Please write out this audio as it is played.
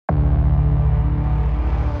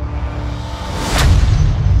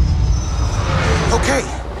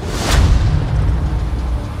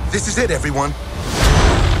This is it, everyone.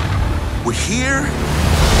 We're here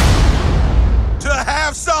to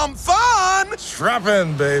have some fun! Strap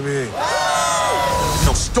in, baby.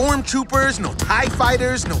 No stormtroopers, no TIE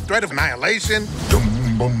fighters, no threat of annihilation.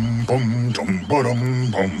 Dum bum bum dum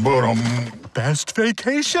ba-dum bum ba-dum. Best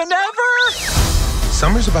vacation ever!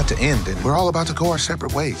 Summer's about to end, and we're all about to go our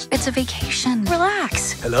separate ways. It's a vacation.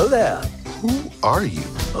 Relax. Hello there. Who are you?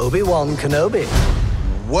 Obi-Wan Kenobi.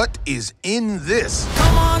 What is in this?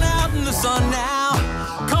 Come on out in the sun now.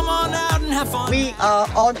 Come on out and have fun. We are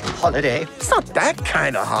on holiday. It's not that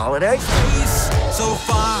kind of holiday. Space so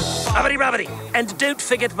far. Rubbity rubbity. And don't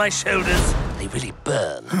forget my shoulders. They really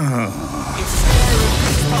burn.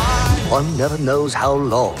 One never knows how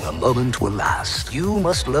long a moment will last. You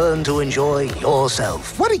must learn to enjoy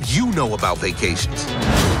yourself. What do you know about vacations?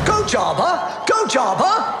 Go Jabba! Go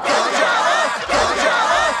Jabba! Go Jabba! Go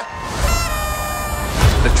Jabba!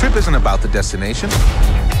 The trip isn't about the destination.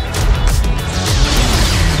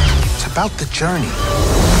 It's about the journey.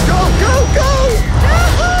 Go, go, go!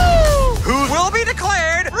 Yahoo! Who will be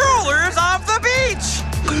declared rulers of the beach?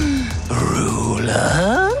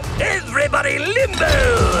 Ruler? Everybody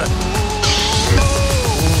limbo!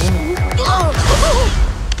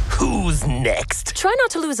 Who's next? Try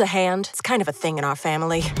not to lose a hand. It's kind of a thing in our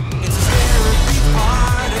family.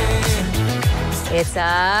 It's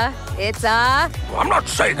a... I'm not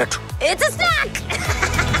saying it. It's a snack!